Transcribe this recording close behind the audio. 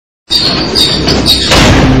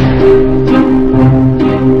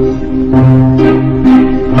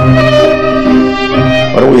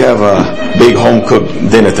Why don't we have a big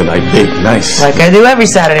home-cooked dinner tonight? Big, nice. Like I do every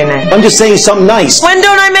Saturday night. I'm just saying something nice. When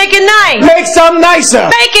don't I make it nice? Make something nicer!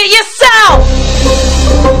 Make it yourself!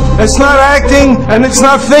 It's not acting and it's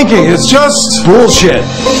not thinking. It's just bullshit.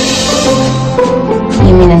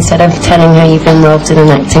 You mean instead of telling her you've enrolled in an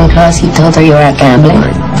acting class, you told her you were out gambling?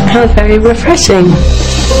 How very refreshing.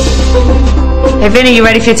 Hey, Vinny, you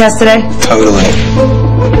ready for your test today? Totally.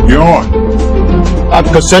 You're on. I'm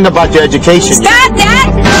concerned about your education. Stop that!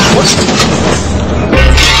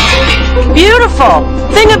 Beautiful.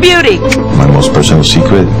 Thing of beauty. My most personal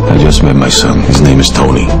secret, I just met my son. His name is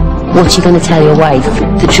Tony. What's she going to tell your wife?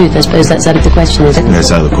 The truth, I suppose that's out of the question, is it?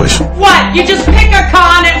 That's out of the question. What? You just pick a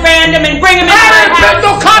con at random and bring him in my house? I didn't pick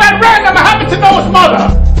no con at random. I happen to know his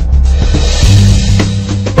mother.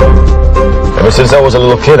 Ever since I was a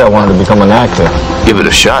little kid, I wanted to become an actor. Give it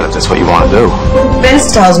a shot if that's what you want to do.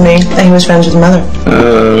 Vince tells me that he was friends with mother.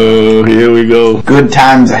 Oh, here we go. Good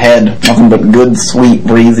times ahead. Nothing but good, sweet,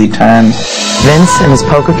 breezy times. Vince and his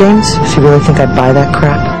poker games? If you really think I'd buy that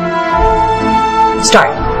crap.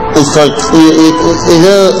 Start. It's like,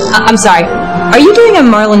 I'm sorry. Are you doing a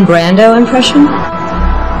Marlon Brando impression?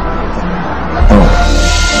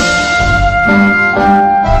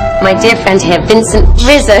 My dear friend here, Vincent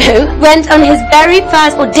Rizzo, went on his very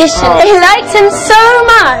first audition. They liked him so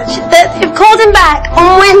much that they've called him back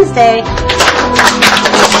on Wednesday.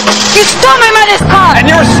 You stole my mother's car! And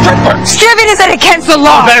you're a stripper! Stripping is against the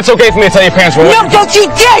law! Then it's okay for me to tell your parents we're No, don't you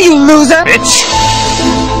dare, you loser! bitch!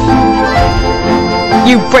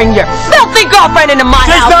 You bring your filthy girlfriend into my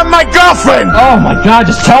She's house! not my girlfriend. Oh my god,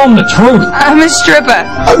 just tell them the truth! I'm a stripper.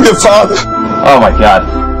 I'm your father. Oh my god.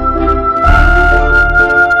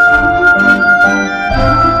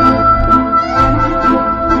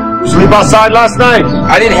 Sleep outside last night.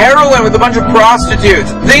 I did heroin with a bunch of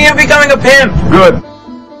prostitutes, thinking of becoming a pimp. Good.